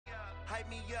hype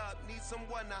me up. Need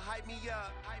someone to hype me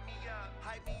up. Hype me up.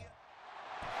 Hype me up.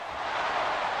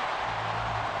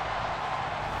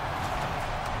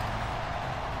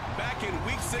 Back in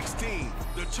Week 16,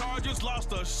 the Chargers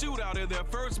lost a shootout in their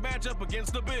first matchup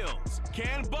against the Bills.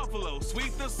 Can Buffalo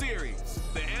sweep the series?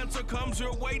 The answer comes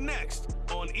your way next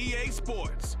on EA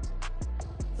Sports.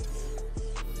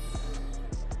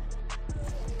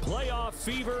 Playoff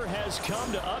fever has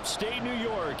come to upstate New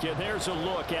York, and there's a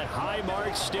look at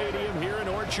Highmark Stadium here in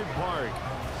Orchard Park.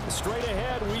 Straight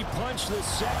ahead, we punch the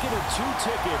second of 2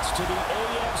 tickets to the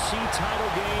AFC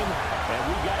title game, and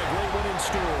we got a great one in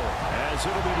store, as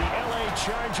it'll be the LA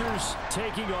Chargers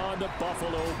taking on the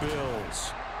Buffalo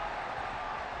Bills.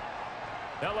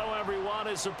 Hello, everyone.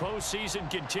 As the postseason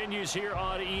continues here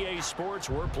on EA Sports,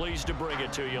 we're pleased to bring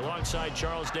it to you. Alongside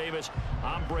Charles Davis,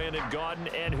 I'm Brandon Gaudin.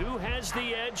 And who has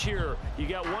the edge here? You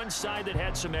got one side that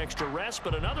had some extra rest,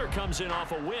 but another comes in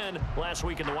off a win last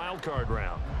week in the wild card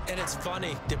round. And it's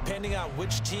funny, depending on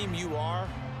which team you are,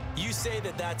 you say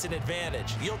that that's an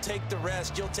advantage. You'll take the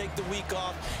rest, you'll take the week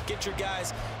off, get your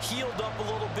guys healed up a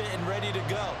little bit and ready to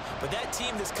go. But that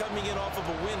team that's coming in off of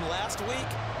a win last week,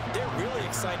 they're really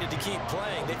excited to keep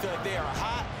playing. They feel like they are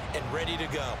hot and ready to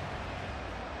go.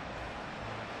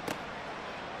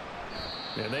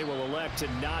 And they will elect to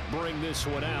not bring this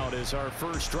one out, as our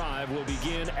first drive will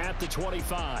begin at the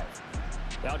 25.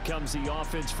 Out comes the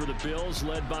offense for the Bills,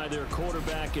 led by their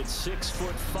quarterback at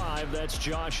 6'5". That's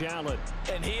Josh Allen.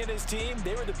 And he and his team,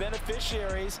 they were the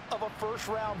beneficiaries of a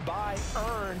first-round bye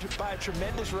earned by a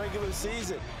tremendous regular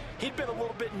season. He'd been a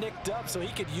little bit nicked up, so he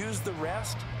could use the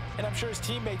rest. And I'm sure his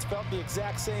teammates felt the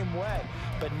exact same way.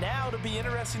 But now it'll be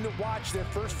interesting to watch their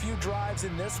first few drives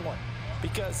in this one.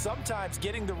 Because sometimes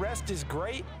getting the rest is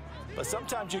great, but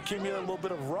sometimes you accumulate a little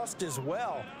bit of rust as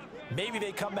well. Maybe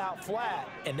they come out flat,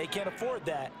 and they can't afford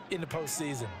that in the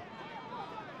postseason.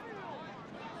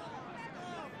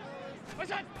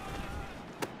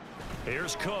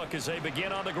 Here's Cook as they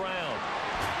begin on the ground.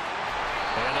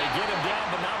 And they get him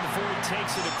down, but not before he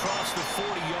takes it across the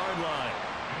 40-yard line.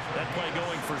 That play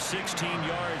going for 16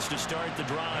 yards to start the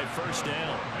drive, first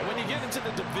down. And when you get into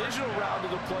the divisional round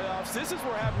of the playoffs, this is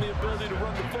where having the ability to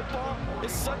run the football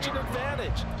is such an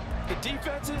advantage. The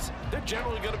defenses, they're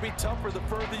generally going to be tougher the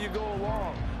further you go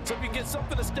along. So if you get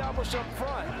something established up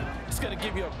front, it's going to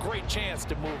give you a great chance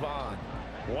to move on.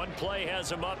 One play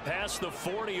has him up past the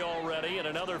 40 already, and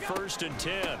another 1st and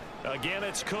 10. Again,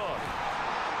 it's Cook.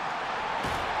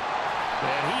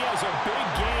 And he has a big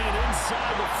gain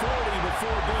inside the 40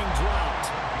 before being dropped.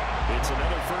 It's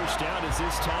another first down, as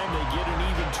this time they get an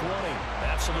even 20.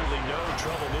 Absolutely no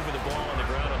trouble moving the ball on the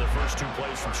ground on the first 2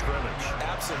 plays from scrimmage.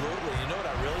 Absolutely. You know what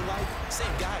I really like? Same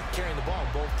guy carrying the ball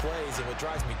in both plays, and what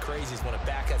drives me crazy is when a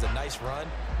back has a nice run,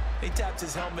 he taps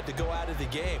his helmet to go out of the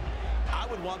game. I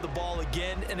would want the ball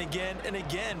again and again and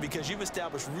again because you've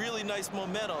established really nice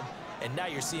momentum, and now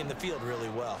you're seeing the field really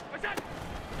well.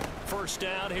 First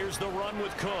down, here's the run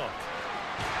with Cook.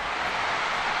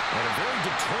 And a very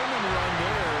determined run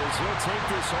there as he'll take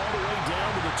this all the way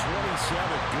down to the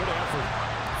 27. Good effort.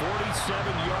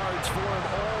 47 yards for him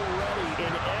already.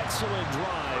 An excellent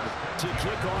drive to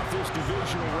kick off this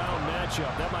divisional round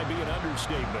matchup. That might be an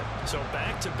understatement. So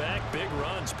back-to-back big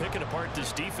runs, picking apart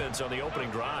this defense on the opening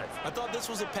drive. I thought this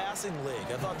was a passing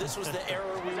league. I thought this was the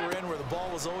era we were in where the ball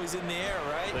was always in the air,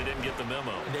 right? They didn't get the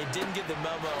memo. They didn't get the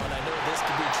memo, and I know this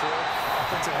to be true.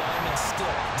 Offensive linemen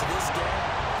still, to this day,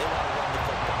 they want to run the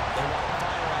football. They want to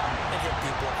fire out and hit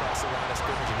people across the line of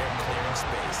scrimmage, and they're clearing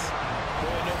space.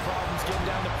 Boy, no problems getting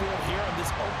down the field here on this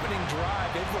opening drive.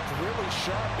 They've looked really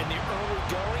sharp in the early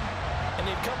going, and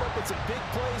they've come up with some big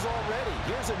plays already.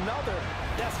 Here's another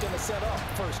that's going to set up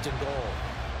 1st and goal.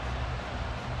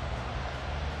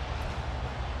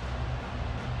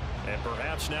 And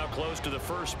perhaps now close to the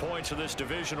first points of this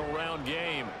divisional round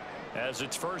game, as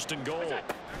it's 1st and goal.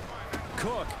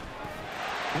 Cook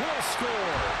will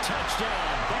score.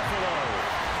 Touchdown, Buffalo.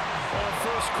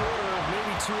 First quarter,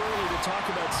 maybe too early to talk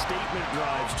about statement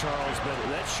drives, Charles, but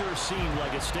that sure seemed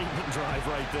like a statement drive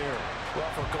right there. Well,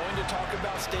 if we're going to talk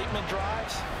about statement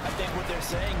drives, I think what they're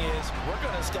saying is we're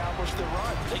going to establish the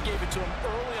run. They gave it to him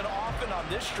early and often on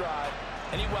this drive,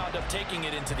 and he wound up taking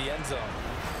it into the end zone.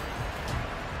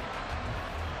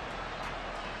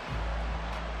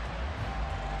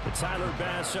 Tyler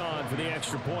Bass on for the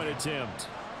extra point attempt.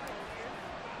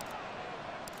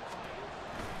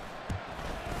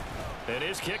 And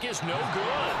his kick is no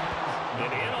good.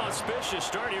 An inauspicious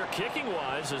start here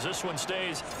kicking-wise as this one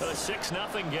stays a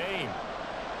 6-0 game.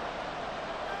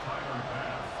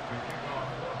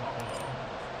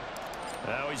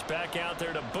 Now he's back out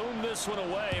there to boom this one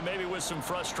away, maybe with some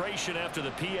frustration after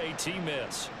the PAT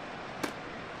miss.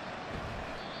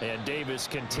 And Davis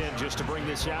content just to bring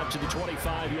this out to the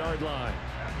 25-yard line.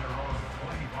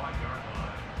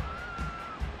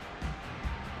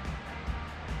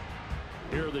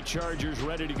 Here are the Chargers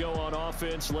ready to go on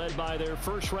offense, led by their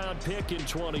first-round pick in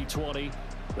 2020.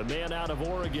 The man out of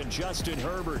Oregon, Justin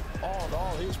Herbert. All in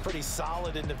all, he was pretty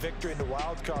solid in the victory in the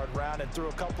wild card round and threw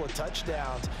a couple of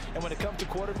touchdowns. And when it comes to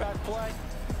quarterback play,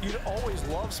 you'd always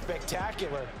love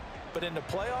spectacular. But in the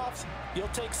playoffs, you'll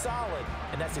take solid.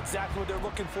 And that's exactly what they're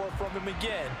looking for from him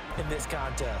again in this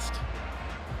contest.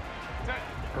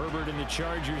 Herbert and the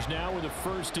Chargers now with a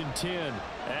 1st and 10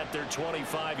 at their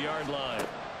 25-yard line.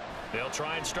 They'll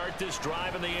try and start this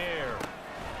drive in the air.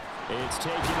 It's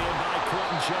taken in by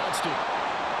Quentin Johnston.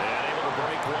 And able to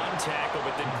break one tackle,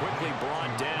 but then quickly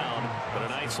brought down. But a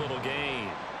nice little gain.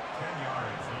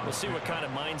 We'll see what kind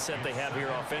of mindset they have here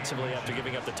offensively after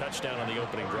giving up the touchdown on the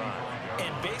opening drive.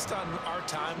 And based on our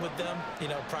time with them,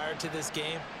 prior to this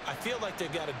game, I feel like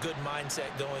they've got a good mindset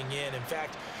going in. In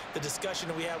fact, the discussion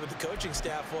that we had with the coaching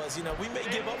staff was, we may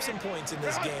give up some points in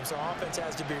this game, so our offense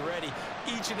has to be ready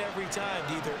each and every time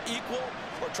to either equal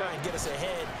or try and get us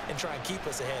ahead and try and keep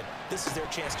us ahead. This is their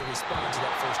chance to respond to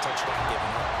that first touchdown given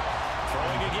up.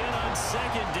 Throwing again on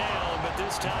 2nd down, but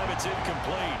this time it's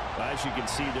incomplete. As you can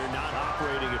see, they're not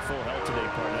operating at full health today,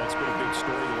 partner. That's been a big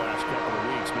story the last couple of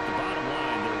weeks. But the bottom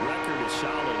line, their record is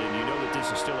solid, and you know that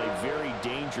this is still a very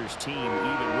dangerous team,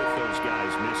 even with those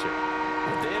guys missing.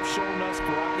 What they have shown us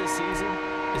throughout this season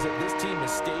is that this team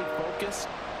has stayed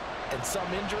focused, and some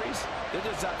injuries, they're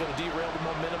just not going to derail the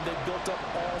momentum they've built up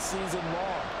all season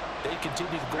long. They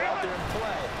continue to go out there and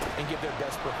play and give their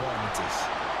best performances.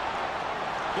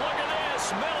 Look at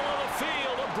this, middle of the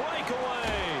field, a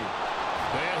breakaway.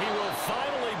 And he will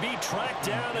finally be tracked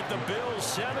down at the Bills'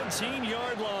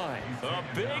 17-yard line. A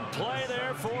big play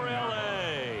there for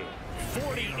L.A.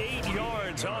 48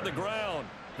 yards on the ground.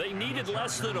 They needed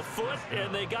less than a foot,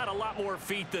 and they got a lot more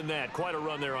feet than that. Quite a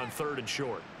run there on 3rd and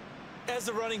short. As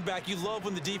a running back, you love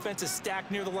when the defense is stacked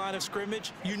near the line of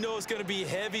scrimmage. You know it's going to be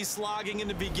heavy slogging in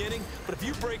the beginning, but if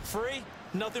you break free,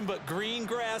 nothing but green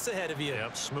grass ahead of you.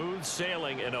 Yep, smooth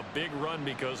sailing and a big run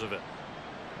because of it.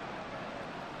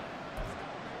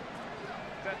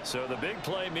 So the big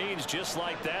play means just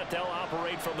like that, they'll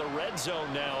operate from the red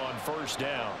zone now on 1st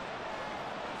down.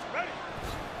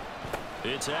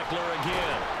 It's Eckler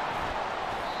again.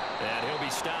 And he'll be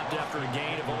stopped after a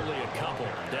gain of only a couple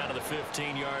down to the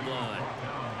 15-yard line.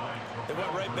 They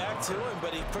went right back to him,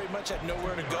 but he pretty much had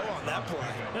nowhere to go on that play.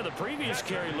 Now, the previous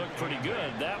carry looked pretty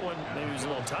good. That one, maybe he was a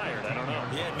little tired. I don't know.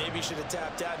 Yeah, maybe he should have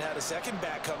tapped out and had a second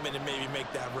back come in and maybe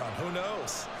make that run. Who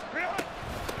knows?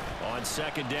 On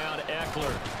 2nd down,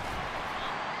 Eckler.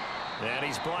 And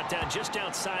he's brought down just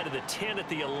outside of the 10 at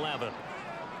the 11.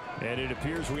 And it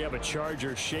appears we have a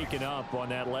Charger shaken up on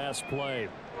that last play.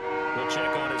 We'll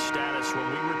check on his status when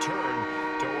we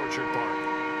return to Orchard Park.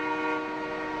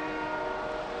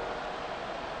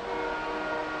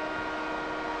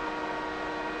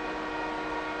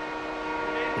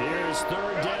 Here's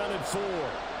 3rd down and 4.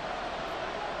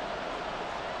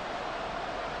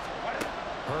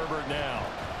 Herbert now.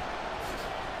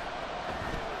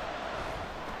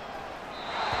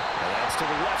 And that's to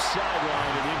the left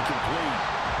sideline and incomplete.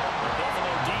 The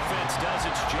Buffalo defense does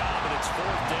its job, and it's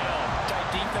 4th down. Tight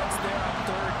defense there on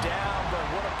 3rd down, but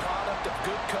what a product of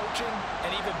good coaching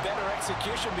and even better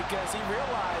execution because he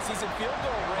realized he's in field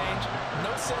goal range.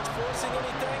 No sense forcing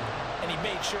anything, and he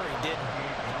made sure he didn't.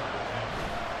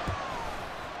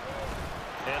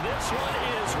 And this one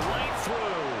is right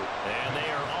through. And they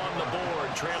are on the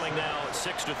board, trailing now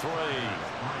 6-3.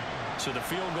 So the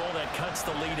field goal that cuts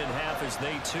the lead in half as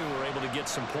they, too, are able to get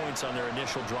some points on their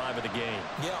initial drive of the game.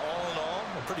 Yeah, all in all,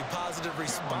 a pretty positive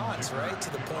response, right,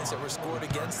 to the points that were scored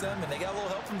against them. And they got a little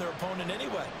help from their opponent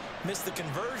anyway. Missed the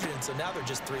conversion, so now they're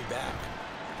just 3 back.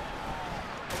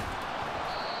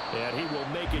 And he will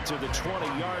make it to the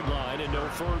 20-yard line and no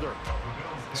further.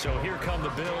 So here come the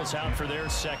Bills out for their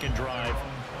 2nd drive.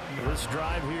 This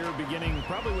drive here beginning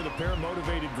probably with a pair of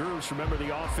motivated groups. Remember,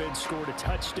 the offense scored a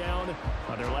touchdown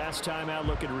on their last time out.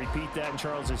 Looking to repeat that in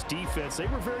Charles's defense. They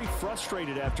were very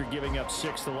frustrated after giving up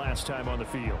 6 the last time on the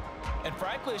field. And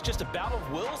frankly, it's just a battle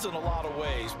of wills in a lot of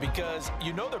ways because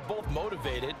you know they're both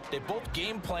motivated. They both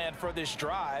game plan for this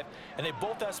drive, and they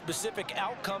both have specific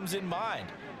outcomes in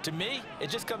mind. To me, it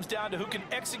just comes down to who can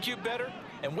execute better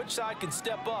and which side can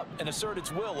step up and assert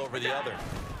its will over the other.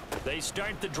 They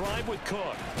start the drive with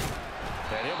Cook.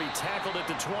 And he'll be tackled at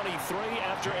the 23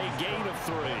 after a gain of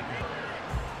 3.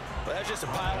 But that's just a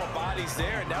pile of bodies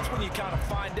there, and that's when you kind of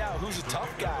find out who's a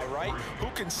tough guy, right? Who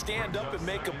can stand up and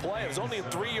make a play. It was only a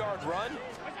 3-yard run,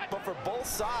 but for both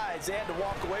sides, they had to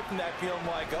walk away from that feeling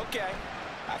like, okay,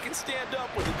 I can stand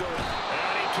up with it going.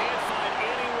 And he can't find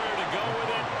anywhere to go with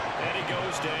it, and he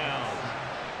goes down.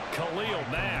 Khalil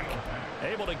Mack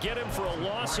able to get him for a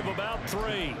loss of about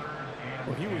 3.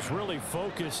 Well, he was really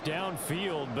focused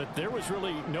downfield, but there was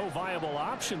really no viable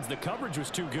options. The coverage was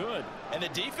too good. And the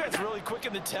defense really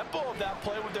quickened the tempo of that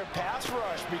play with their pass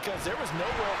rush because there was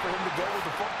nowhere for him to go with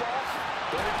the football.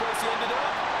 The only place he ended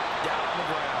up, down on the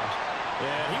ground.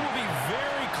 And he will be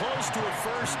very close to a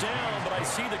first down, but I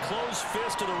see the closed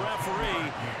fist of the referee,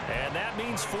 and that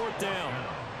means 4th down.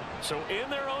 So in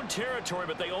their own territory,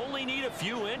 but they only need a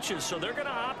few inches, so they're going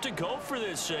to opt to go for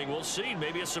this thing. We'll see.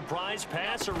 Maybe a surprise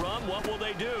pass or run. What will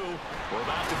they do? We're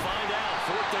about to find out.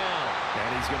 4th down.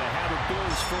 And he's going to have a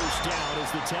Bills first down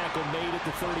as the tackle made at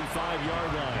the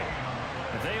 35-yard line.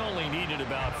 They only needed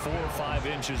about 4 or 5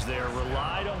 inches there.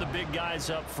 Relied on the big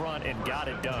guys up front and got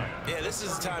it done. Yeah, this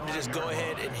is the time to just go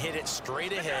ahead and hit it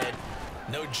straight ahead.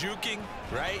 No juking,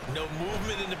 right? No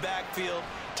movement in the backfield.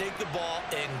 Take the ball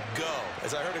and go.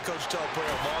 As I heard a coach tell a player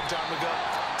a long time ago,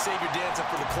 save your dancing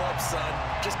for the club, son.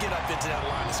 Just get up into that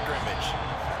line of scrimmage.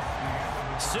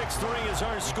 6-3 is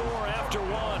our score after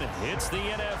 1. It's the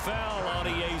NFL on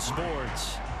EA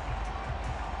Sports.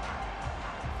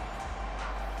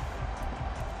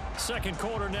 Second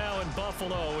quarter now in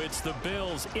Buffalo. It's the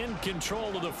Bills in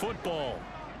control of the football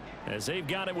as they've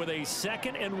got it with a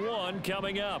 2nd and 1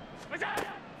 coming up.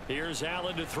 Here's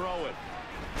Allen to throw it.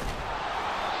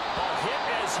 Ball hit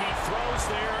as he throws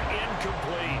there,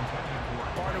 incomplete.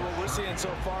 Part of what we're seeing so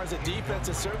far is the defense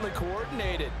is certainly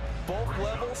coordinated. Both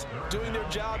levels doing their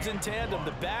jobs in tandem.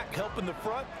 The back helping the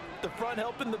front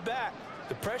helping the back.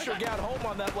 The pressure got home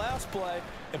on that last play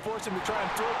and forced him to try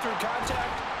and throw through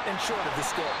contact and short of the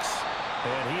sticks.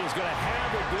 And he is going to have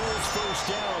the Bills first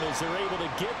down as they're able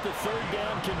to get the 3rd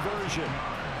down conversion.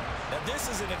 Now this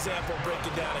is an example of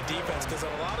breaking down a defense because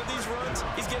on a lot of these runs,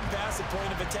 he's getting past the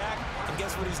point of attack, and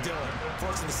guess what he's doing?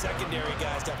 Forcing the secondary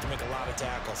guys to have to make a lot of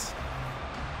tackles.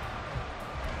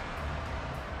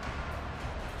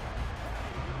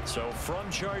 So from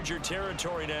Charger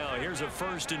territory now, here's a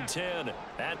 1st and 10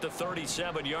 at the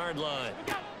 37-yard line.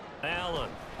 Allen.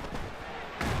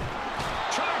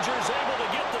 Chargers able to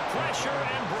get the pressure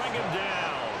and bring him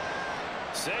down.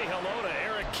 Say hello to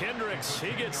Eric Kendricks.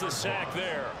 He gets the sack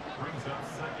there. Brings up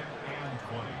 2nd and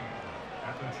 20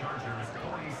 at the Chargers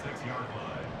 46-yard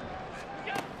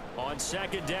line. On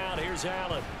 2nd down, here's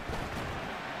Allen.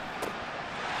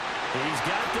 He's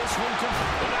got this one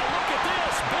complete. Now look at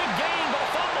this. Big gain, but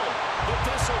fumble. But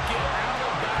this will get out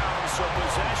of bounds, so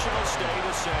possession will stay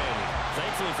the same.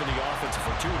 Thankfully for the offense, a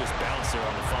fortuitous bounce there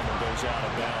on the fumble goes out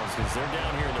of bounds because they're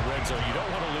down here in the red zone. You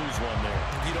don't want to lose one there.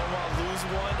 You don't want to lose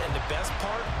one, and the best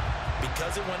part,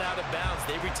 because it went out of bounds,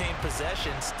 they retained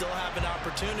possession, still have an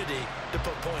opportunity to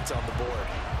put points on the board.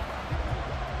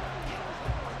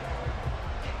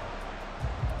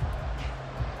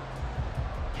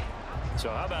 So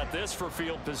how about this for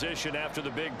field position after the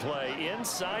big play?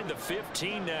 Inside the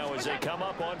 15 now as they come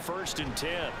up on 1st and 10.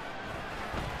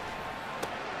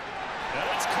 And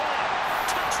it's caught.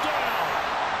 Touchdown.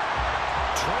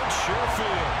 Trent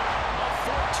Sherfield. A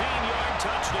 14-yard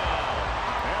touchdown.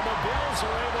 And the Bills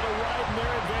are able to widen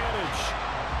their advantage.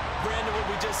 Brandon, what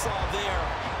we just saw there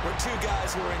were 2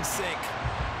 guys who were in sync.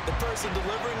 The person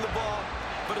delivering the ball,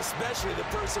 but especially the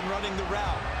person running the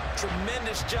route.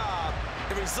 Tremendous job.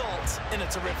 It results in a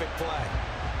terrific play.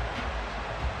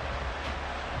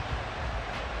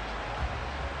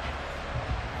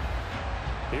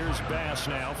 Here's Bass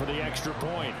now for the extra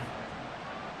point.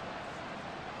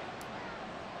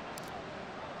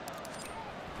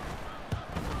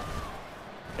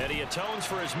 And he atones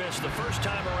for his miss the first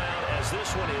time around as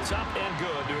this one is up and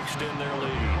good to extend their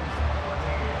lead.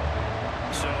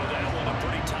 So that one a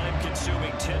pretty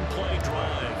time-consuming 10-play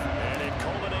drive. And it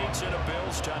culminates in a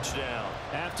Bills touchdown.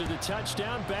 After the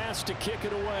touchdown, Bass to kick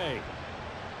it away.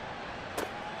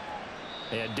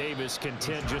 And Davis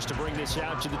content just to bring this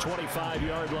out to the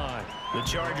 25-yard line. The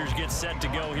Chargers get set to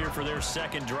go here for their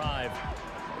 2nd drive.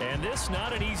 And this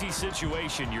not an easy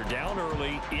situation. You're down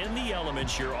early, in the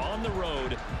elements, you're on the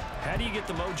road. How do you get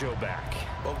the mojo back?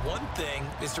 But one thing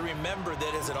is to remember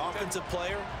that as an offensive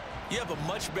player, you have a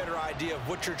much better idea of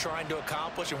what you're trying to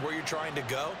accomplish and where you're trying to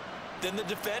go than the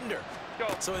defender.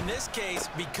 So in this case,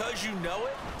 because you know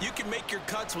it, you can make your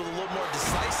cuts with a little more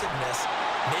decisiveness.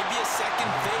 Maybe a second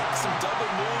fake, some double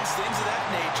moves, things of that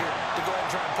nature to go ahead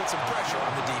and try and put some pressure on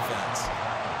the defense.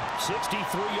 63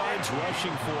 yards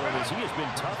rushing for him as he has been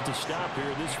tough to stop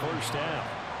here this first half.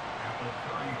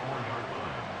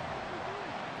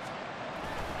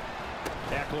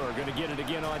 Eckler going to get it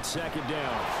again on 2nd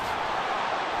down.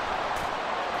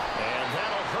 And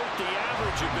that'll hurt the average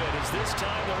leverage a bit as this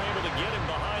time they're able to get him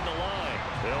behind the line.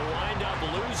 They'll wind up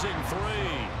losing 3.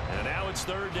 And now it's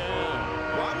 3rd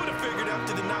down. Well, I would have figured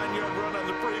after the 9-yard run on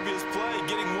the previous play,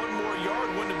 getting 1 more yard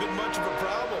wouldn't have been much of a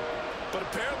problem. But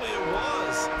apparently it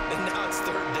was. And now it's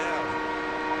 3rd down.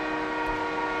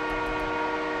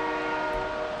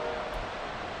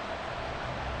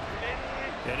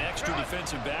 An extra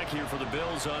defensive back here for the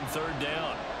Bills on 3rd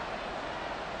down.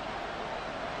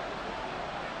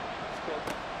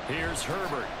 Here's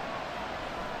Herbert.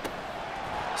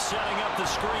 Setting up the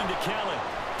screen to Kelly.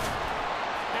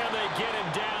 And they get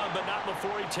him down, but not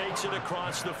before he takes it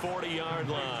across the 40-yard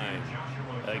line.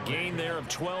 A gain there of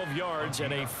 12 yards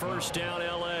and a 1st down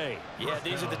L.A. Yeah,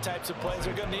 these are the types of plays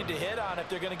they're going to need to hit on if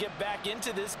they're going to get back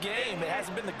into this game. It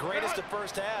hasn't been the greatest of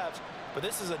first halves, but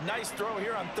this is a nice throw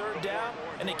here on 3rd down,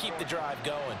 and they keep the drive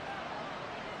going.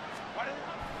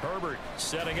 Herbert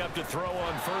setting up to throw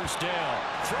on 1st down.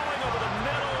 Throwing over the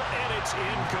middle, and it's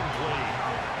incomplete.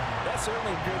 That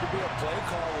certainly appeared to be a play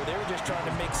call where they were just trying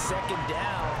to make 2nd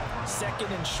down,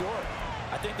 2nd and short.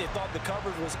 I think they thought the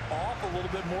coverage was off a little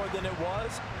bit more than it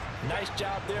was. Nice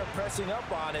job there pressing up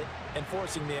on it and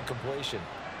forcing the incompletion.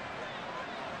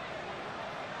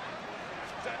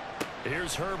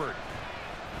 Here's Herbert.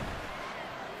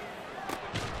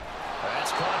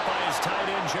 That's caught by his tight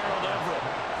end, Gerald Everett.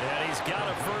 And he's got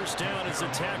a 1st down as a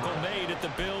tackle made at the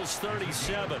Bills'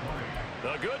 37.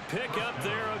 A good pickup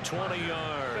there of 20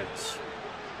 yards.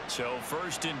 So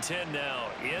 1st and 10 now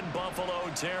in Buffalo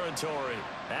territory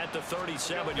at the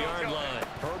 37-yard line.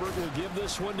 Herbert will give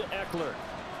this one to Eckler.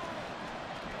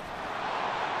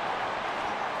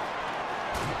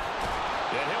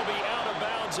 And he'll be out of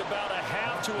bounds about a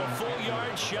half to a full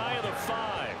yard shy of the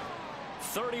 5.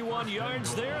 31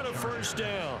 yards there and a 1st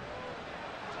down.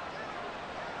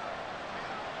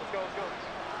 Let's go.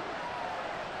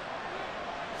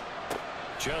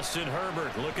 Justin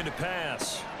Herbert looking to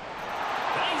pass.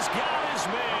 He's got his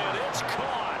man. It's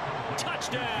caught.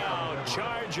 Touchdown,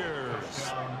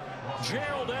 Chargers.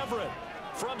 Gerald Everett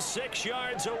from 6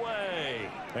 yards away.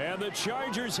 And the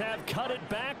Chargers have cut it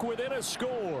back within a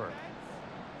score.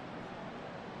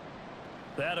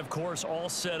 That, of course, all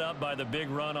set up by the big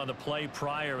run on the play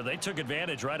prior. They took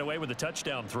advantage right away with the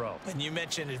touchdown throw. And you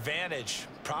mentioned advantage,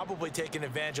 probably taking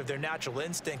advantage of their natural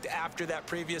instinct after that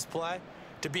previous play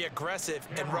to be aggressive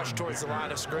and rush towards the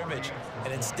line of scrimmage.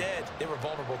 And instead, they were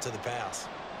vulnerable to the pass.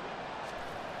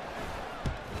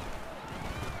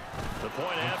 The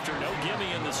point after, no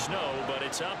gimme in the snow, but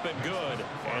it's up and good.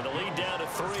 And the lead down to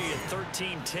 3 at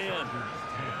 13-10.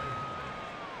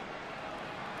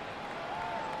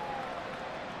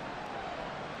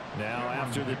 Now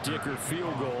after the Dicker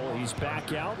field goal, he's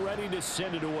back out ready to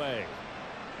send it away.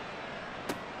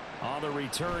 On the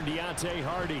return, Deontay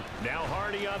Hardy. Now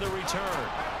Hardy on the return.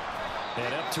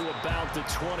 And up to about the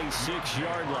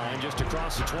 26-yard line, just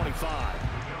across the 25.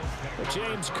 But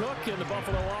James Cook and the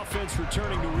Buffalo offense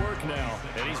returning to work now.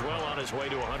 And he's well on his way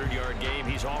to a 100-yard game.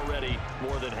 He's already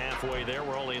more than halfway there.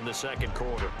 We're only in the 2nd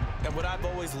quarter. And what I've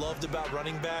always loved about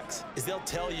running backs is they'll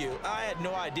tell you, I had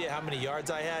no idea how many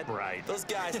yards I had. Right. Those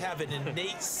guys have an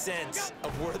innate sense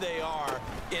of where they are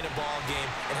in a ball game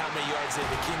and how many yards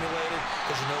they've accumulated,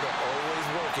 because you know they're always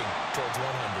working towards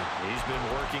 100. He's been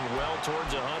working well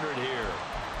towards 100 here.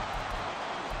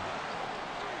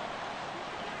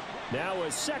 Now a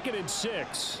 2nd and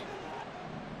 6.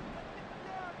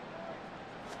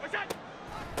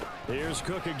 Here's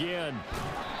Cook again.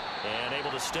 And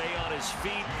able to stay on his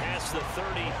feet past the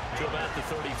 30 to about the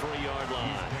 33-yard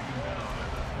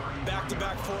line.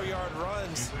 Back-to-back 4-yard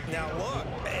runs. Now look,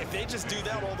 if they just do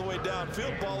that all the way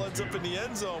downfield, ball ends up in the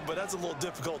end zone, but that's a little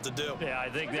difficult to do. Yeah, I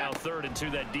think now 3rd and 2,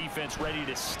 that defense ready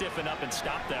to stiffen up and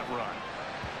stop that run.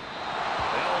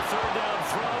 Well, 3rd down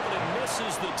throw, but it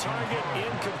misses the target,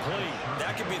 incomplete.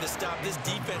 That could be the stop this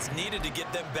defense needed to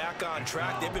get them back on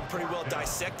track. They've been pretty well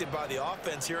dissected by the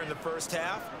offense here in the 1st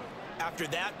half. After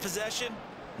that possession,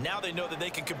 now they know that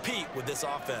they can compete with this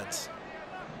offense.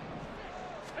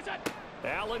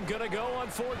 Allen gonna go on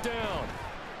 4th down.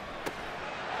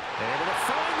 Able to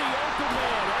find the open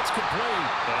man. That's complete.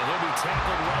 And he'll be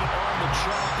tackled right on the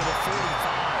chalk at a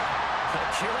 45. A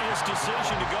curious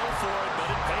decision to go for it, but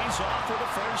it pays off for the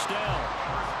 1st down.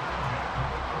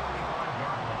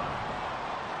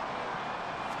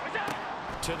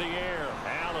 To the air,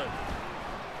 Allen.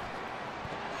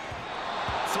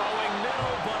 Throwing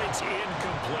middle, but it's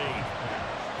incomplete.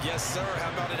 Yes, sir.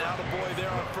 How about an attaboy there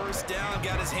on 1st down?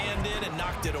 Got his hand in and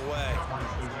knocked it away.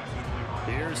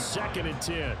 Here's 2nd and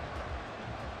 10.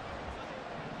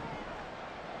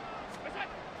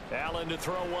 Allen to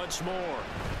throw once more.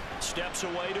 Steps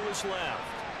away to his left.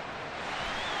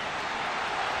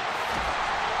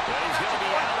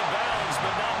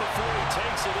 before he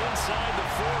takes it inside the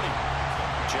 40.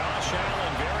 Josh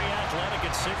Allen, very athletic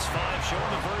at 6'5",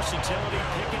 showing the versatility,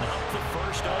 picking up the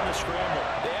first on the scramble.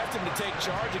 They asked him to take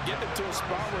charge and get them to a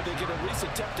spot where they could at least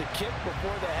attempt a kick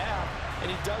before the half,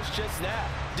 and he does just that.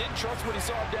 Didn't trust what he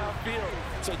saw downfield,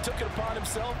 so he took it upon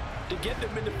himself to get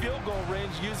them into field goal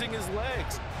range using his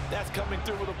legs. That's coming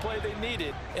through with a play they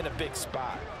needed in a big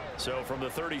spot. So from the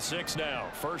 36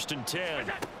 now, 1st and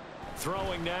 10.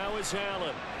 Throwing now is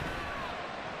Allen.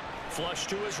 Flush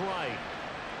to his right.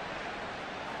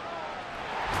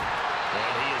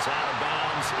 And he is out of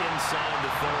bounds inside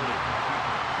the 30.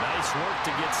 Nice work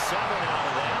to get 7 out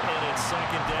of that, and it's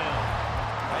 2nd down.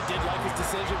 I did like his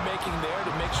decision-making there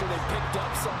to make sure they picked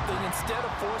up something instead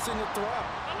of forcing a throw.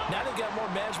 Now they got more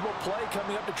manageable play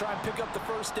coming up to try and pick up the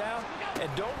 1st down,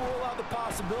 and don't rule out the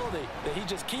possibility that he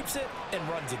just keeps it and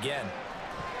runs again.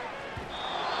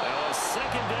 A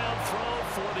 2nd down throw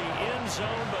for the end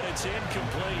zone, but it's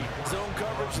incomplete. Zone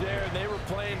coverage there, and they were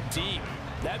playing deep.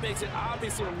 That makes it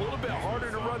obviously a little bit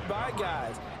harder to run by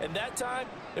guys. And that time,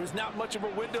 there's not much of a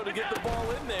window to get the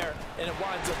ball in there, and it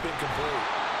winds up incomplete.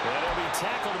 And he'll be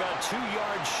tackled about 2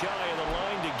 yards shy of the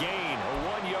line to gain. A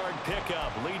 1-yard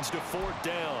pickup leads to 4th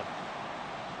down.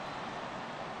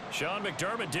 Sean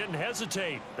McDermott didn't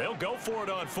hesitate. They'll go for it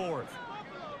on 4th.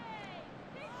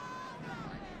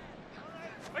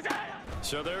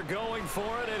 So they're going for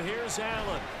it, and here's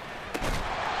Allen.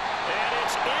 And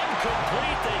it's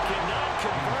incomplete. They cannot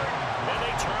convert, and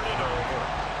they turn it over.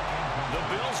 The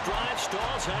Bills' drive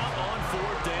stalls out on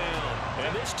 4th down.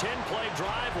 And this 10-play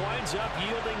drive winds up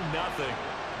yielding nothing.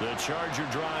 The Charger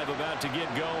drive about to get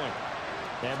going.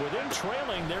 And with them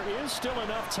trailing, there is still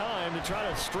enough time to try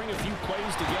to string a few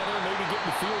plays together and maybe get in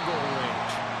the field goal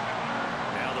range.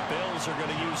 Now the Bills are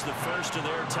going to use the first of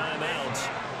their timeouts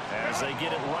as they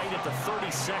get it right at the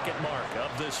 32nd mark of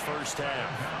this 1st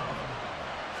half.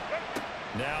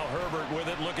 Now Herbert with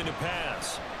it, looking to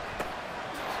pass.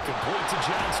 Complete to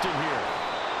Johnston here.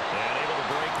 And able to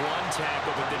break 1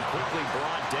 tackle, but then quickly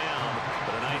brought down.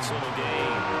 But a nice little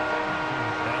gain.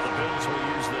 Now the Bills will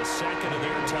use the 2nd of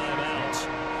their timeouts.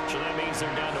 So that means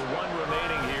they're down to 1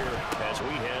 remaining here as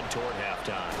we head toward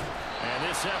halftime. And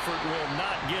this effort will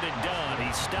not get it done.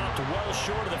 He stopped well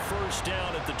short of the 1st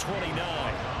down at the 29.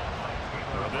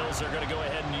 The Bills are going to go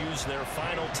ahead and use their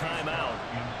final timeout.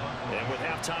 And with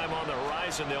halftime on the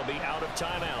horizon, they'll be out of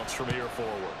timeouts from here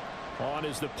forward. On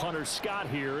is the punter Scott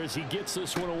here as he gets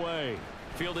this one away.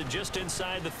 Fielded just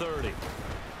inside the 30.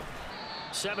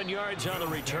 7 yards on the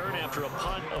return after a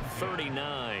punt of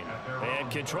 39.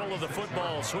 And control of the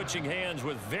football switching hands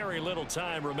with very little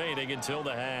time remaining until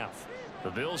the half.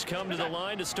 The Bills come to the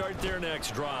line to start their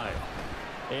next drive.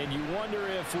 And you wonder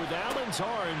if with Allen's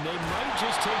arm, they might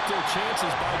just take their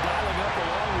chances by dialing up a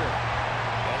longer.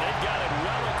 And they've got it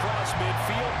well across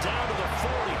midfield down to the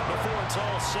 40 before it's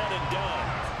all said and done.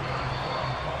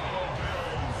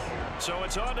 So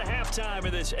it's on to halftime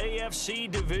of this AFC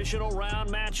Divisional Round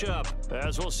matchup.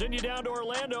 As we'll send you down to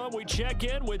Orlando, and we check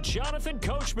in with Jonathan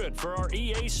Coachman for our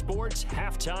EA Sports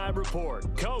Halftime Report.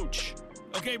 Coach.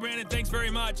 Okay, Brandon, thanks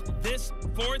very much. This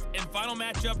 4th and final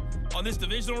matchup on this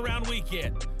Divisional Round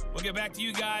weekend. We'll get back to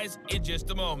you guys in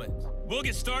just a moment. We'll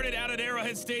get started out at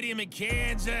Arrowhead Stadium in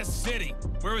Kansas City,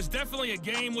 where it was definitely a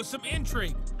game with some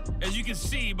intrigue, as you can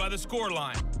see by the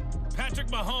scoreline. Patrick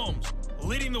Mahomes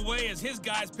leading the way as his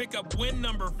guys pick up win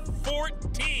number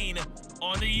 14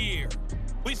 on the year.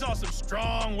 We saw some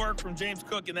strong work from James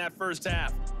Cook in that 1st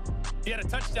half. He had a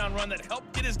touchdown run that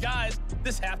helped get his guys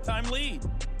this halftime lead.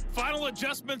 Final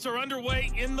adjustments are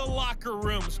underway in the locker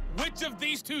rooms. Which of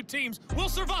these 2 teams will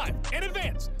survive and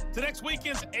advance to next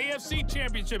weekend's AFC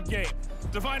Championship game?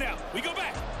 To find out, we go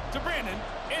back to Brandon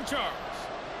and Charles.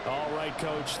 All right,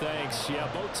 Coach, thanks.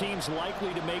 Yeah, both teams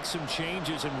likely to make some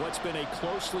changes in what's been a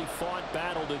closely fought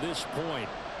battle to this point.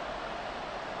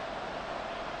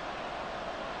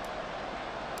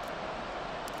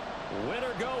 Win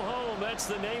or go home, that's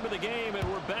the name of the game,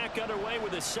 and we're back underway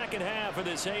with the 2nd half of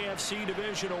this AFC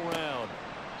Divisional Round.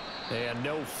 And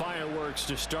no fireworks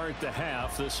to start the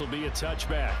half. This will be a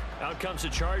touchback. Out comes the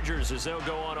Chargers as they'll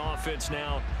go on offense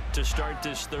now to start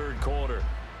this 3rd quarter.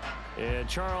 And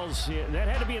Charles, that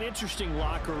had to be an interesting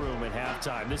locker room at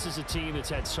halftime. This is a team that's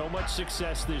had so much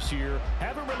success this year.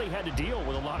 Haven't really had to deal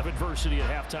with a lot of adversity at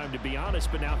halftime, to be honest,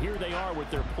 but now here they are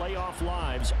with their playoff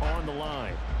lives on the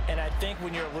line. And I think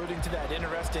when you're alluding to that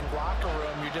interesting locker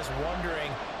room, you're just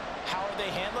wondering, how are they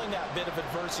handling that bit of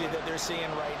adversity that they're seeing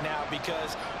right now?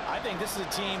 Because I think this is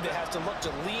a team that has to look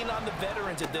to lean on the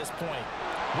veterans at this point.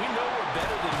 We know we're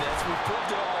better than this. We've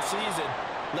proved it all season.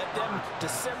 Let them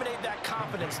disseminate that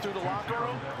confidence through the locker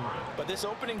room. But this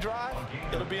opening drive,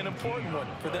 it'll be an important one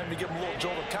for them to give them a little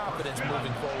jolt of confidence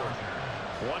moving forward.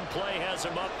 One play has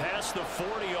him up past the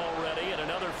 40 already, and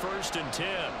another 1st and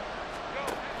 10.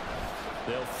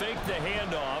 They'll fake the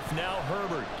handoff. Now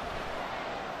Herbert.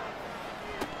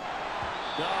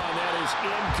 Oh, and that is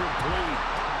incomplete.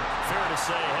 Fair to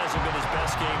say, it hasn't been his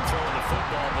best game throwing the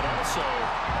football, but also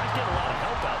not getting a lot of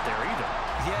help out there either.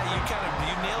 Yeah, you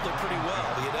nailed it pretty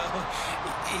well, you know.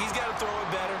 He's got to throw it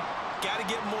better. Got to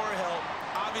get more help.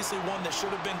 Obviously one that should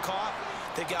have been caught.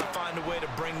 They got to find a way to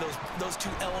bring those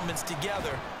two elements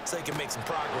together so they can make some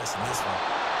progress in this one.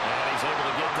 And he's able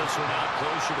to get this one out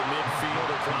closer to midfield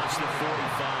across the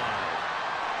 45.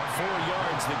 4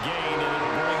 yards the gain, and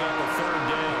it'll bring up a 3rd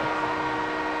down.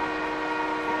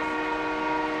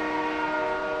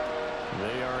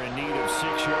 They are in need of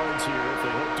 6 yards here if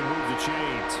they hope to move the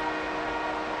chains.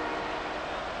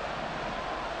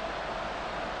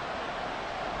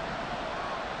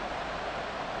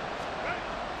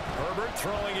 Herbert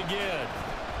throwing again.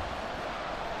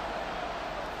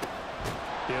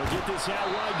 He'll get this out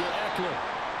wide to Eckler.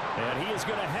 And he is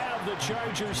going to have the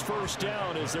Chargers 1st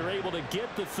down as they're able to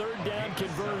get the 3rd down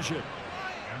conversion.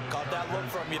 Caught that look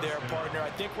from you there, partner. I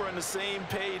think we're on the same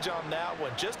page on that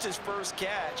one. Just his first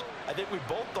catch. I think we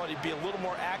both thought he'd be a little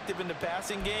more active in the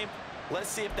passing game. Let's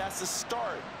see if that's the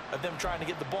start of them trying to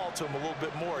get the ball to him a little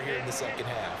bit more here in the second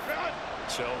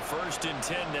half. So 1st and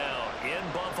 10 now in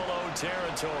Buffalo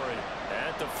territory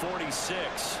at the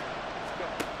 46.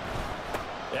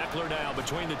 Eckler now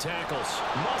between the tackles.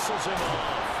 Muscles him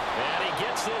off. And he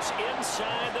gets this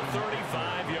inside the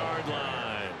 35-yard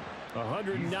line.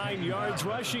 109 yards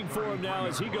rushing for him now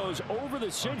as he goes over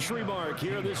the century mark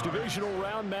here in this divisional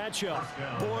round matchup.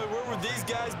 Boy, where would these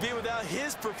guys be without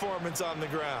his performance on the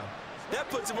ground? That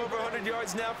puts him over 100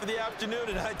 yards now for the afternoon,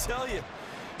 and I tell you,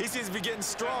 he seems to be getting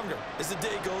stronger as the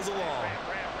day goes along.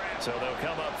 So they'll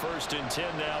come up 1st and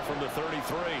 10 now from the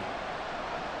 33.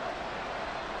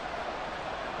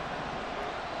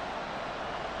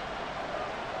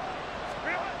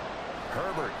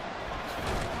 Herbert.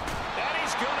 And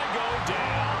he's going to go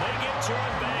down. They get to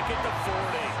him back at the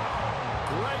 40.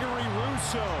 Gregory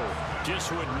Rousseau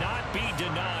just would not be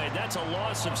denied. That's a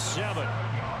loss of 7.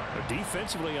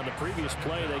 Defensively on the previous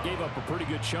play, they gave up a pretty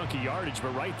good chunk of yardage,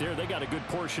 but right there, they got a good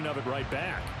portion of it right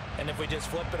back. And if we just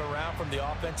flip it around from the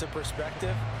offensive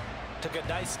perspective, took a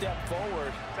nice step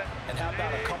forward, and how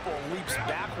about a couple of leaps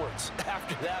backwards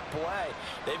after that play?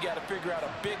 They've got to figure out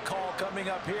a big call coming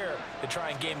up here to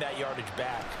try and gain that yardage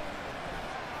back.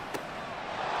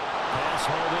 Pass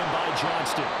hauled in by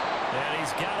Johnston. And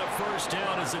he's got a 1st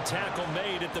down as a tackle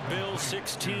made at the Bills'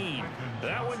 16.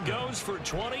 That one goes for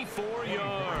 24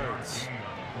 yards.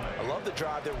 I love the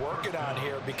drive they're working on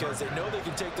here because they know they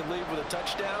can take the lead with a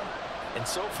touchdown. And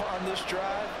so far on this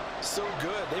drive, so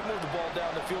good. They moved the ball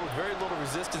down the field with very little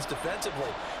resistance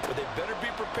defensively. But they better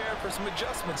be prepared for some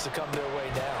adjustments to come their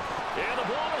way now. And the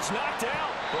ball is knocked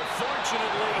out. But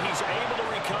fortunately, he's able to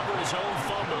recover his own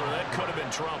fumble. That could have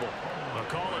been trouble. I'll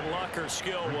call it luck or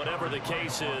skill, whatever the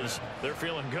case is. They're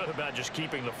feeling good about just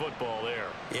keeping the football there.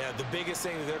 Yeah, the biggest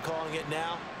thing that they're calling it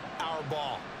now, our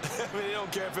ball. I mean, they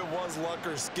don't care if it was luck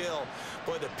or skill.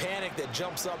 Boy, the panic that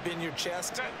jumps up in your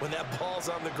chest when that ball's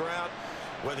on the ground,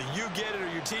 whether you get it or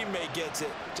your teammate gets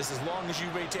it, just as long as you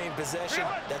retain possession,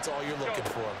 that's all you're looking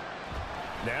for.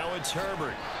 Now it's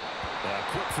Herbert. A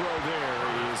quick throw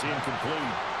there is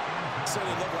incomplete.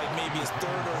 Certainly looked like maybe his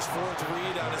 3rd or his 4th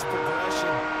read on his progression.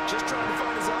 Just trying to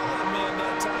find his outlet man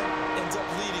that time. Ends up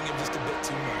leading him just a bit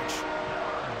too much.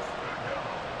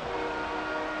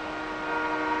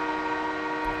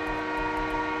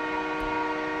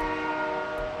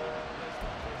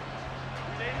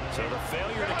 So the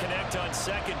failure to connect on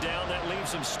 2nd down, that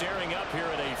leaves him staring up here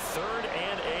at a 3rd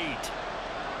and 8.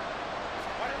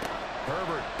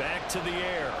 Herbert back to the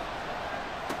air.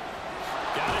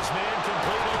 Got his man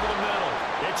complete over the middle.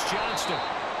 It's Johnston.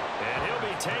 And he'll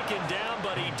be taken down,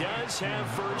 but he does have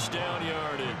 1st down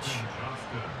yardage.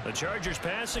 The Chargers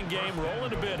passing game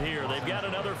rolling a bit here. They've got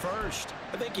another 1st.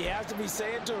 I think he has to be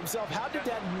saying to himself, how did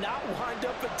that not wind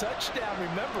up a touchdown?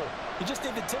 Remember, you just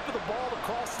need the tip of the ball to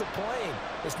cross the plane.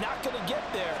 It's not going to get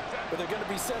there, but they're going to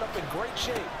be set up in great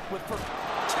shape with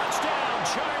touchdown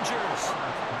Chargers.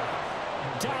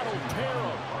 Donald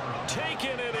Parham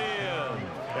taking it in.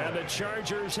 And the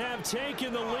Chargers have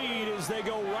taken the lead as they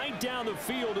go right down the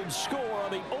field and score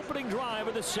on the opening drive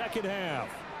of the second half.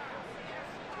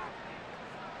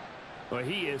 Well,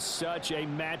 he is such a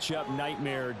matchup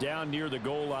nightmare down near the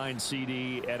goal line,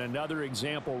 CD, and another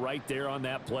example right there on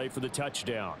that play for the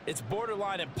touchdown. It's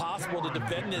borderline impossible to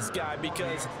defend this guy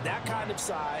because that kind of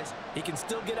size, he can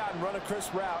still get out and run a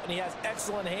crisp route, and he has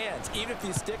excellent hands. Even if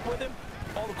you stick with him,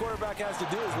 all the quarterback has to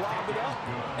do is lob it up,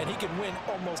 and he can win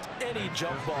almost any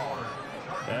jump ball.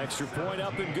 Extra point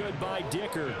up and good by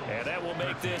Dicker. And that will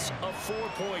make this a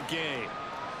 4-point game.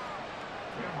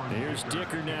 Here's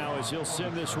Dicker now as he'll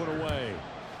send this one away.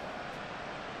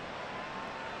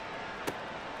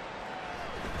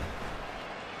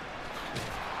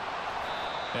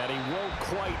 And he won't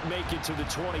quite make it to the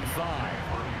 25.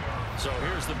 So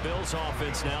here's the Bills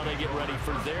offense now. They get ready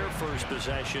for their first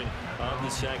possession of the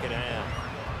second half.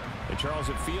 And Charles,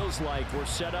 it feels like we're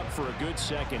set up for a good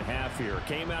second half here.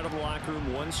 Came out of the locker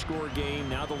room, one-score game.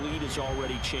 Now the lead has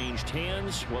already changed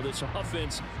hands. Well, this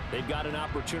offense, they've got an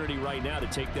opportunity right now to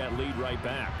take that lead right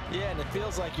back. Yeah, and it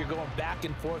feels like you're going back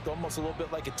and forth almost a little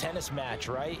bit like a tennis match,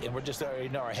 right? And we're just,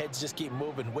 our heads just keep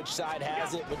moving. Which side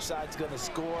has it? Which side's going to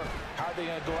score? How are they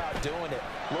going to go out doing it?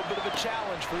 A little bit of a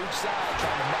challenge for each side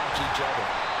trying to match each other.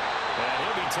 And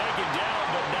he'll be taken down,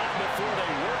 but not before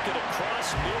they work it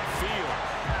across midfield.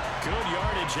 Good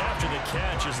yardage after the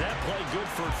catch. Is that play good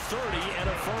for 30 and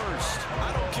a first? I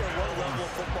don't care what level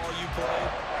of football you play.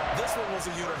 This one was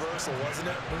a universal, wasn't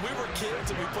it? When we were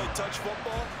kids and we played touch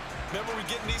football, remember we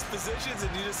get in these positions and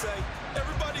you just say,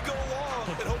 everybody go along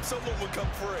and hope someone would come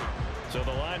free. So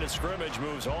the line of scrimmage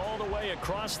moves all the way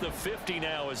across the 50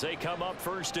 now as they come up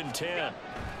 1st and 10.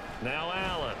 Now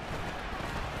Allen.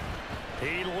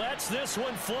 He lets this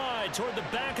one fly toward the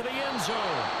back of the end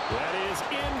zone. That is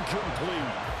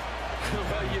incomplete.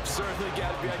 Well, you've certainly got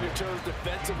to be on your toes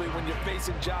defensively when you're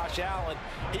facing Josh Allen.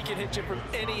 He can hit you from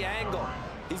any angle.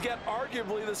 He's got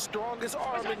arguably the strongest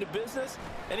arm in the business,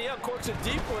 and he uncorks a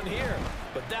deep one here.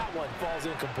 But that one falls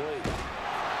incomplete.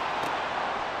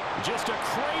 Just a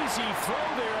crazy throw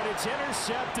there, and it's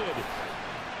intercepted.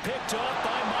 Picked up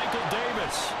by Michael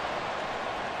Davis.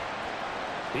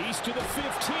 He's to the 15.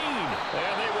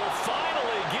 And they will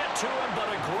finally get to him, but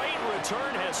a great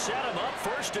return has set him up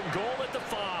 1st and goal at the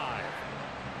 5.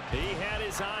 He had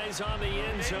his eyes on the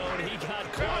end zone. He got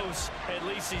close. At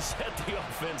least he set the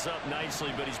offense up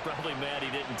nicely, but he's probably mad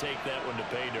he didn't take that one to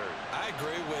pay dirt. I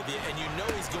agree with you, and you know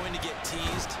he's going to get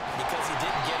teased because he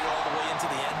didn't get it all the way into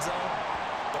the end zone.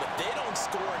 But if they don't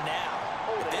score now,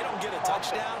 if they don't get a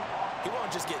touchdown, he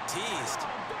won't just get teased.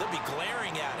 They'll be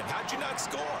glaring at him. How'd you not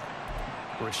score?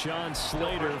 Rashawn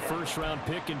Slater, first-round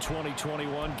pick in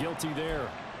 2021, guilty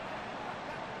there.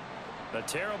 A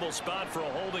terrible spot for a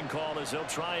holding call as they'll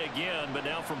try again, but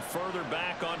now from further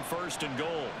back on 1st and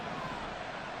goal.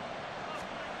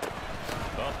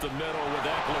 Up the middle with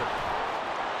Eckler.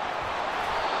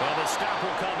 And the stop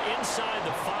will come inside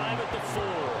the 5 at the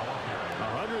 4.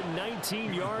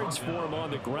 119 yards for him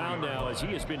on the ground now as he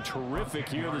has been terrific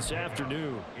here this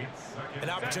afternoon. An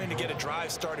opportunity to get a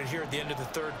drive started here at the end of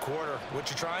the 3rd quarter. What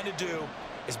you're trying to do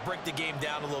is break the game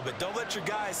down a little bit. Don't let your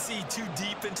guys see too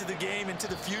deep into the game, into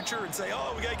the future, and say,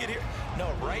 oh, we got to get here.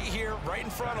 No, right here, right in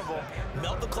front of them,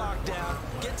 melt the clock down,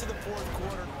 get to the 4th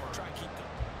quarter, try and keep them.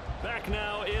 Back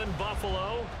now in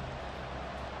Buffalo.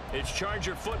 It's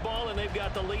Charger football, and they've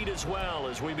got the lead as well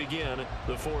as we begin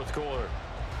the 4th quarter.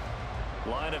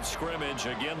 Line of scrimmage,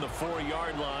 again the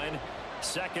 4-yard line,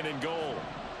 2nd and goal.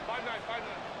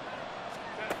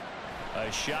 5-9.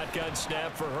 A shotgun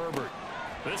snap for Herbert.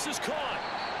 This is caught.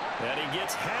 And he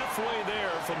gets halfway there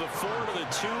from the 4 to the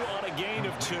 2 on a gain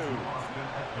of 2.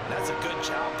 That's a good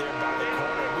job there by the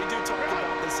corner. We do talk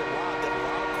about this a lot, that a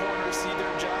lot of corners see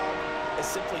their job as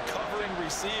simply covering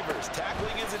receivers.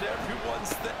 Tackling isn't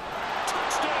everyone's thing.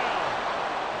 Touchdown!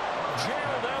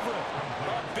 Gerald Everett,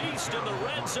 a beast in the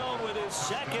red zone with his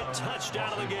 2nd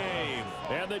touchdown of the game.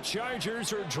 And the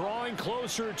Chargers are drawing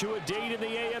closer to a date in the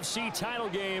AFC title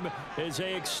game as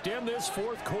they extend this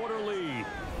 4th quarter lead.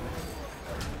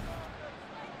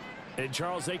 And,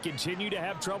 Charles, they continue to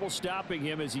have trouble stopping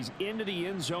him as he's into the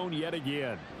end zone yet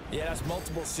again. Yeah, that's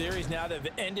multiple series now that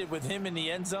have ended with him in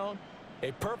the end zone.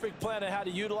 A perfect plan on how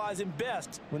to utilize him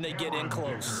best when they get in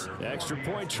close. Extra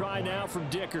point try now from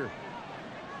Dicker.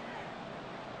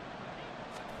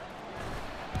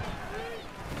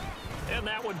 And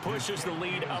that one pushes the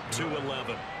lead up to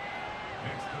 11.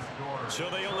 So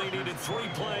they only needed 3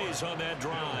 plays on that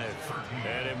drive.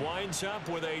 And it winds up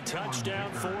with a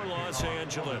touchdown for Los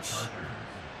Angeles.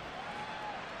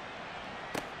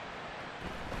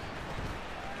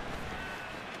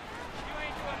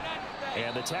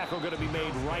 And the tackle going to be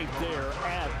made right there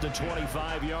at the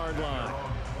 25-yard line.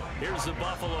 Here's the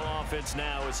Buffalo offense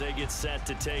now as they get set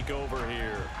to take over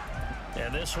here.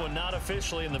 And this one not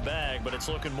officially in the bag, but it's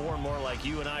looking more and more like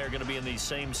you and I are going to be in these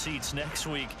same seats next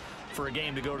week for a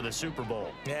game to go to the Super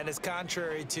Bowl. And it's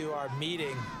contrary to our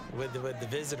meeting with the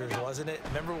visitors, wasn't it?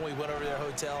 Remember when we went over to their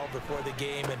hotel before the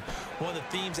game, and one of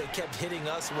the themes they kept hitting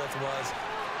us with was,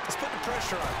 let's put the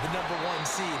pressure on the #1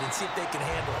 seed and see if they can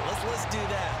handle it. Let's do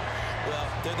that. Well,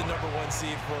 they're the #1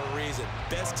 seed for a reason.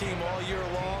 Best team all year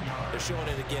long. They're showing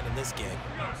it again in this game.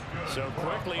 So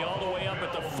quickly all the way up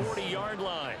at the 40-yard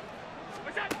line.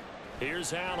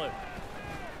 Here's Allen.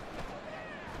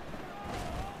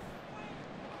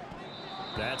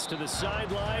 That's to the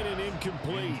sideline and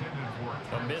incomplete.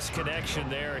 A misconnection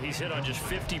there. He's hit on just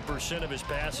 50% of his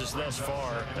passes thus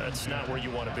far. That's not where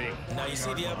you want to be. Now you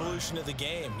see the evolution of the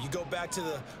game. You go back to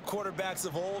the quarterbacks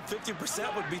of old,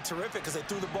 50% would be terrific because they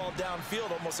threw the ball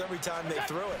downfield almost every time they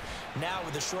threw it. Now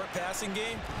with the short passing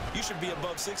game, you should be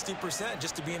above 60%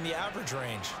 just to be in the average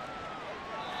range.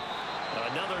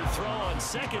 Another throw on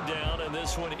second down, and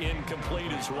this one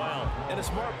incomplete as well. And a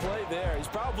smart play there. He's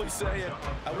probably saying,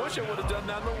 I wish I would have done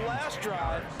that on the last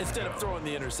drive instead of throwing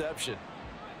the interception.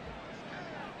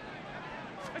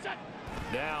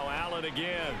 Now Allen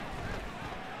again.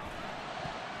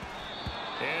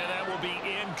 And that will be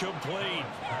incomplete.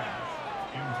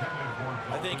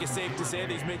 I think it's safe to say that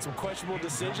he's made some questionable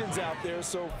decisions out there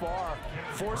so far.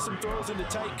 Forced some throws into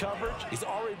tight coverage. He's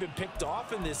already been picked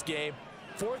off in this game.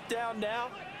 4th down now,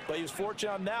 but he was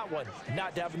fortunate on that one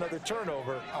not to have another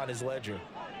turnover on his ledger.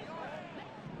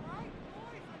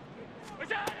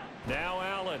 Now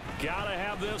Allen, gotta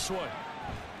have this one.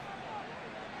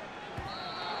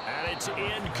 And it's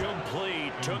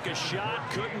incomplete. Took a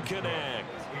shot, couldn't connect.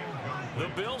 The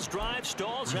Bills' drive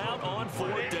stalls out on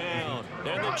 4th down.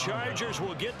 And the Chargers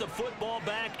will get the football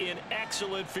back in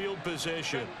excellent field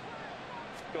position.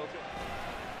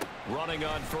 Running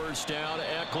on 1st down,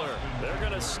 Eckler. They're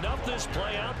going to snuff this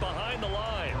play out behind the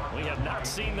line. We have not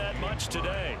seen that much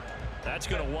today. That's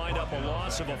going to wind up a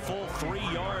loss of a full 3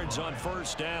 yards on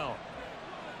 1st down.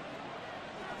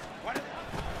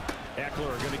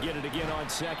 Eckler going to get it again on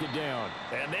 2nd down.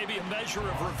 And maybe a measure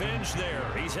of revenge there.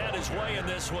 He's had his way in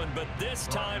this one, but this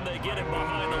time they get him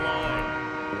behind the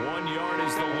line. 1 yard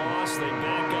is the loss. They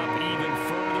back up even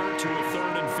further to a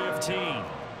 3rd and 15.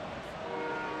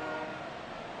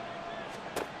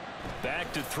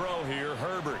 Back to throw here,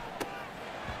 Herbert.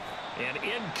 And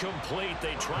incomplete.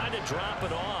 They tried to drop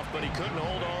it off, but he couldn't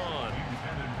hold on.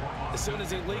 As soon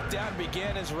as he leaked out and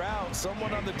began his route,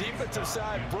 someone on the defensive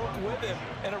side broke with him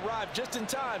and arrived just in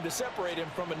time to separate him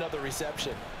from another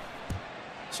reception.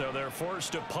 So they're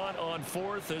forced to punt on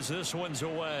 4th as this one's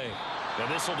away. And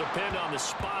this will depend on the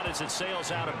spot as it sails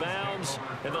out of bounds.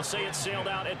 And they'll say it sailed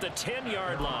out at the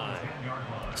 10-yard line.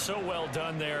 So well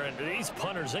done there. And these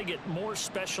punters, they get more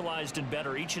specialized and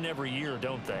better each and every year,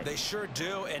 don't they? They sure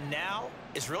do. And now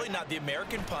it's really not the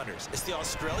American punters. It's the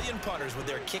Australian punters with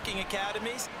their kicking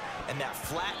academies and that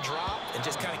flat drop and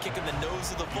just kind of kicking the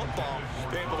nose of the football.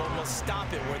 They're able to almost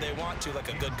stop it where they want to,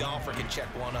 like a good golfer can check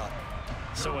one up.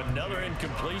 So another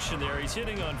incompletion there. He's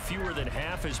hitting on fewer than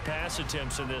half his pass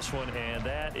attempts in this one, and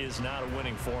that is not a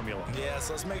winning formula. Yeah,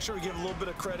 so let's make sure we give a little bit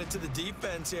of credit to the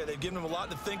defense here. They've given him a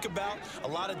lot to think about, a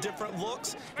lot of different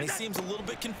looks, and he seems a little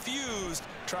bit confused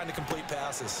trying to complete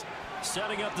passes.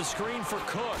 Setting up the screen for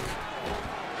Cook.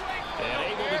 And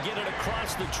able to get it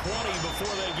across the 20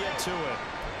 before they get to it.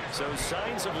 So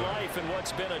signs of life in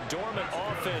what's been a dormant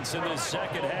offense in this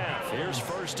second half. Here's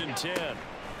 1st and 10.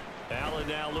 Allen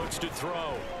now looks to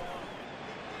throw.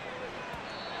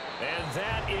 And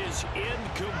that is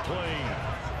incomplete.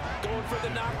 Going for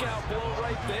the knockout blow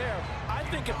right there. I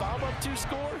think if I'm up 2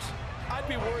 scores, I'd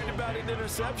be worried about an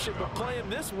interception, but playing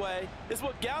this way is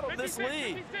what got them this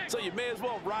lead. So you may as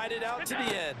well ride it out to the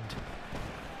end.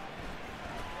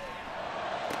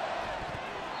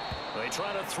 They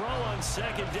try to throw on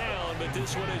 2nd down, but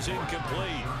this one is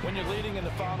incomplete. When you're leading in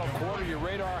the final quarter, your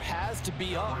radar has to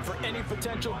be up for any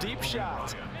potential deep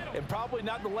shots. And probably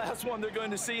not the last one they're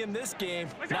going to see in this game,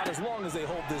 not as long as they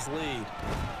hold this lead.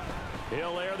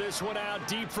 He'll air this one out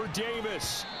deep for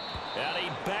Davis. And he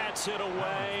bats it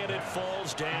away, and it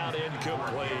falls down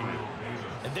incomplete.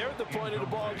 And they're at the point of the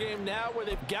ball game now where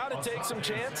they've got to take some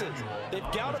chances. They've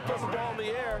got to put the ball in the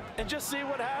air and just see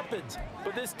what happens.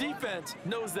 But this defense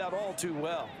knows that all too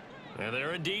well. And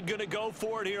they're indeed going to go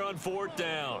for it here on 4th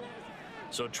down.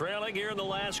 So trailing here in the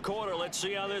last quarter, let's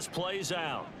see how this plays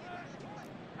out.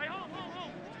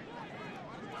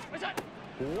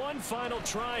 One final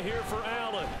try here for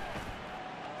Allen.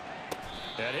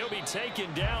 And he'll be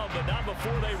taken down, but not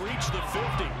before they reach the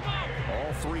 50.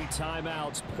 All 3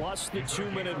 timeouts plus the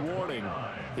 2-minute warning.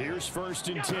 Here's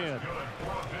 1st and 10.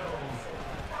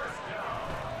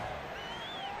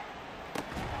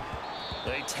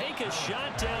 They take a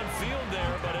shot downfield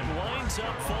there, but it winds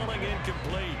up falling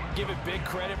incomplete. Give it big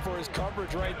credit for his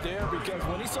coverage right there, because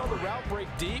when he saw the route break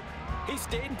deep, he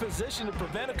stayed in position to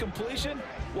prevent a completion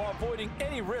while avoiding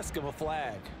any risk of a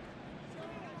flag.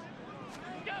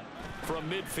 From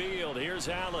midfield, here's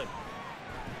Allen.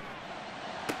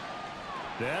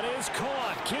 That is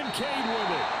caught. Kincaid with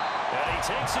it. And he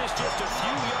takes this just a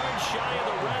few yards shy of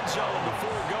the red zone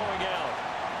before going out.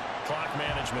 Clock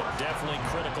management definitely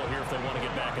critical here if they want to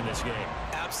get back in this game.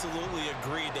 Absolutely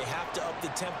agreed. They have to up the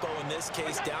tempo in this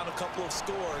case, down a couple of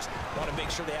scores. Want to make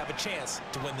sure they have a chance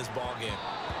to win this ball game.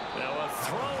 Now a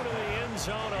throw to the end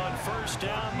zone on first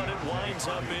down, but it winds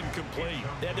up incomplete.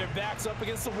 They had their backs up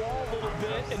against the wall a little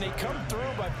bit, and they come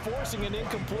through by forcing an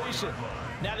incompletion.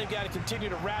 Now they've got to continue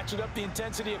to ratchet up the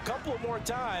intensity a couple of more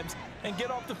times and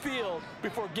get off the field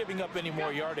before giving up any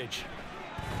more yardage.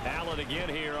 Allen again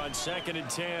here on 2nd and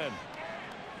 10.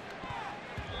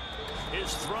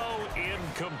 His throw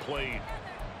incomplete.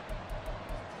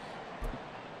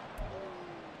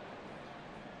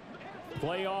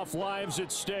 Playoff lives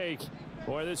at stake.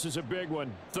 Boy, this is a big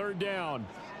one. 3rd down.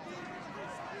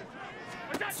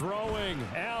 Throwing,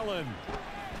 Allen.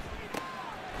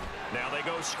 Now they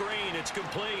go screen. It's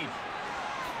complete.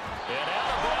 And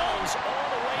out of bounds all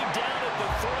the way down at the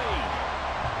 3.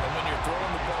 And when you're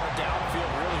throwing the ball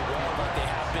downfield really well like they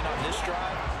have been on this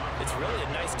drive, it's really a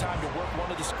nice time to work one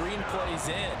of the screen plays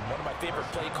in. One of my favorite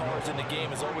play callers in the game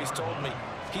has always told me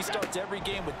he starts every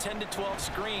game with 10 to 12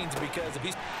 screens because if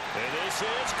he's... And this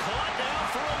is caught now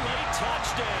for a late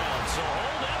touchdown. So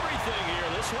hold everything here.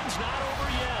 This one's not over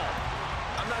yet.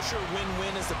 I'm not sure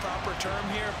win-win is the proper term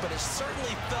here, but it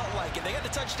certainly felt like it. They got the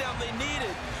touchdown they needed,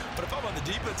 but if I'm on the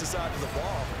defensive side of the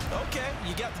ball, okay,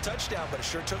 you got the touchdown, but it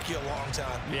sure took you a long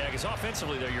time. Yeah, because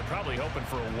offensively there, you're probably hoping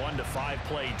for a 1 to 5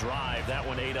 play drive. That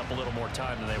one ate up a little more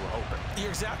time than they were hoping.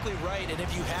 You're exactly right, and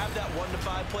if you have that 1 to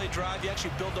 5 play drive, you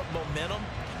actually build up momentum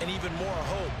and even more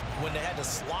hope. When they had to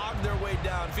slog their way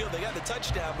downfield, they got the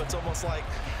touchdown, but it's almost like,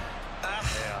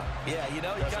 yeah, you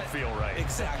know, doesn't feel right.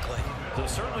 Exactly. There's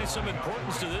certainly some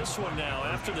importance to this one now.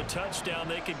 After the touchdown,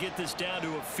 they could get this down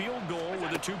to a field goal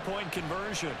with a 2-point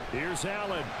conversion. Here's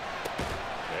Allen.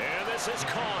 And this is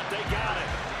caught. They got it.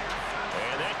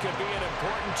 And that could be an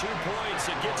important 2 points.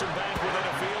 It gets them back within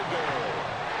a field goal.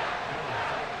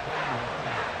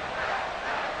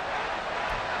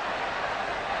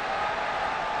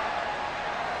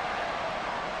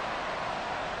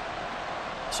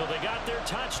 So they got their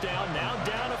touchdown, now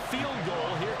down a field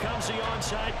goal. Here comes the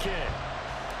onside kick.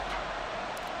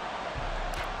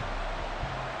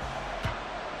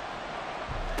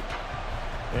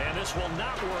 And this will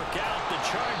not work out. The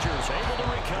Chargers able to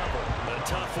recover. A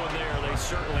tough one there. They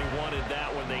certainly wanted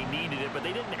that when they needed it, but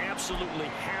they didn't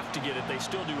absolutely have to get it. They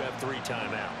still do have 3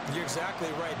 timeouts. You're exactly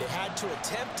right. They had to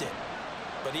attempt it.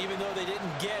 But even though they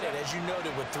didn't get it, as you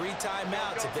noted, with 3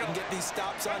 timeouts, if they can get these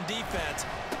stops on defense,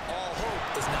 all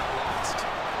hope is not lost.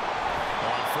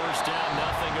 On first down,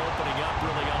 nothing opening up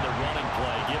really on the running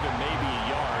play. Give him maybe a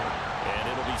yard, and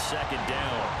it'll be 2nd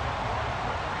down.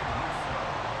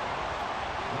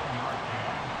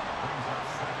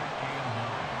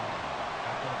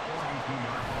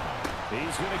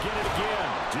 He's going to get it again.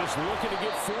 Just looking to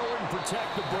get forward and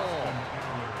protect the ball.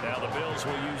 Now the Bills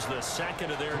will use the 2nd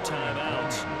of their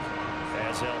timeouts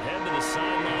as they'll head to the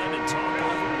sideline and talk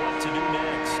over what to do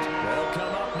next. They'll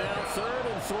come up now 3rd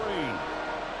and 3.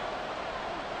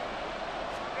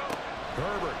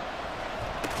 Herbert.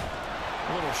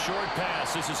 A little short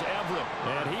pass. This is Everett.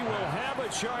 And he will have a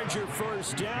Charger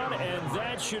first down, and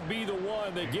that should be the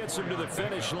one that gets him to the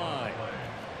finish line.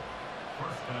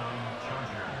 First down,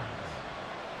 Chargers.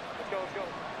 Let's go, let's go.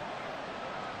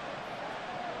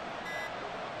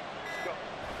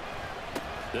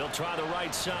 They'll try the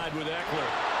right side with Eckler.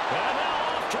 And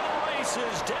now off to the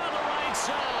races down the right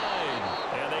side.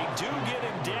 And they do get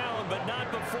him down, but not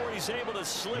before he's able to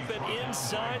slip it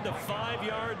inside the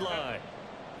 5-yard line.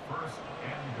 First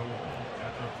and goal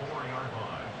at the 4-yard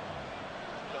line.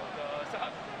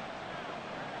 Stop.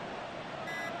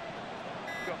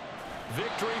 Go.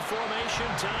 Victory formation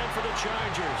time for the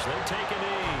Chargers. They take a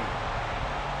knee.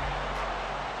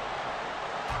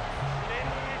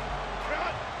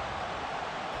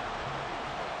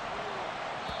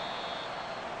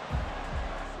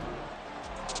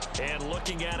 And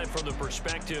looking at it from the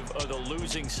perspective of the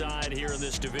losing side here in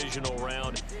this divisional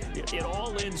round, it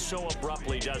all ends so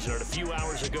abruptly, doesn't it? A few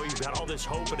hours ago, you've got all this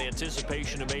hope and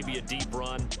anticipation of maybe a deep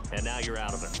run, and now you're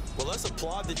out of it. Well, let's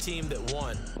applaud the team that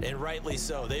won, and rightly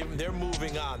so. They're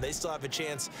moving on. They still have a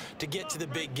chance to get to the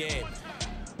big game.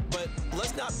 But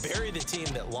let's not bury the team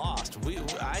that lost.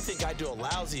 I think I do a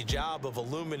lousy job of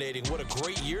illuminating what a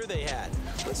great year they had.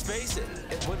 Let's face it,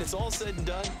 when it's all said and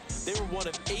done, they were one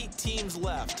of 8 teams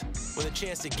left with a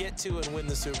chance to get to and win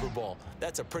the Super Bowl.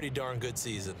 That's a pretty darn good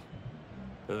season.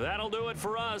 That'll do it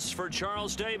for us. For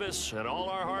Charles Davis and all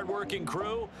our hardworking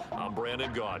crew, I'm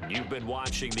Brandon Gaudin. You've been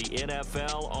watching the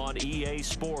NFL on EA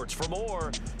Sports. For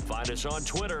more, find us on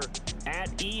Twitter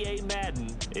at EA Madden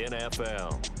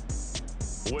NFL.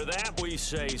 With that, we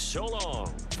say so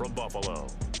long from Buffalo.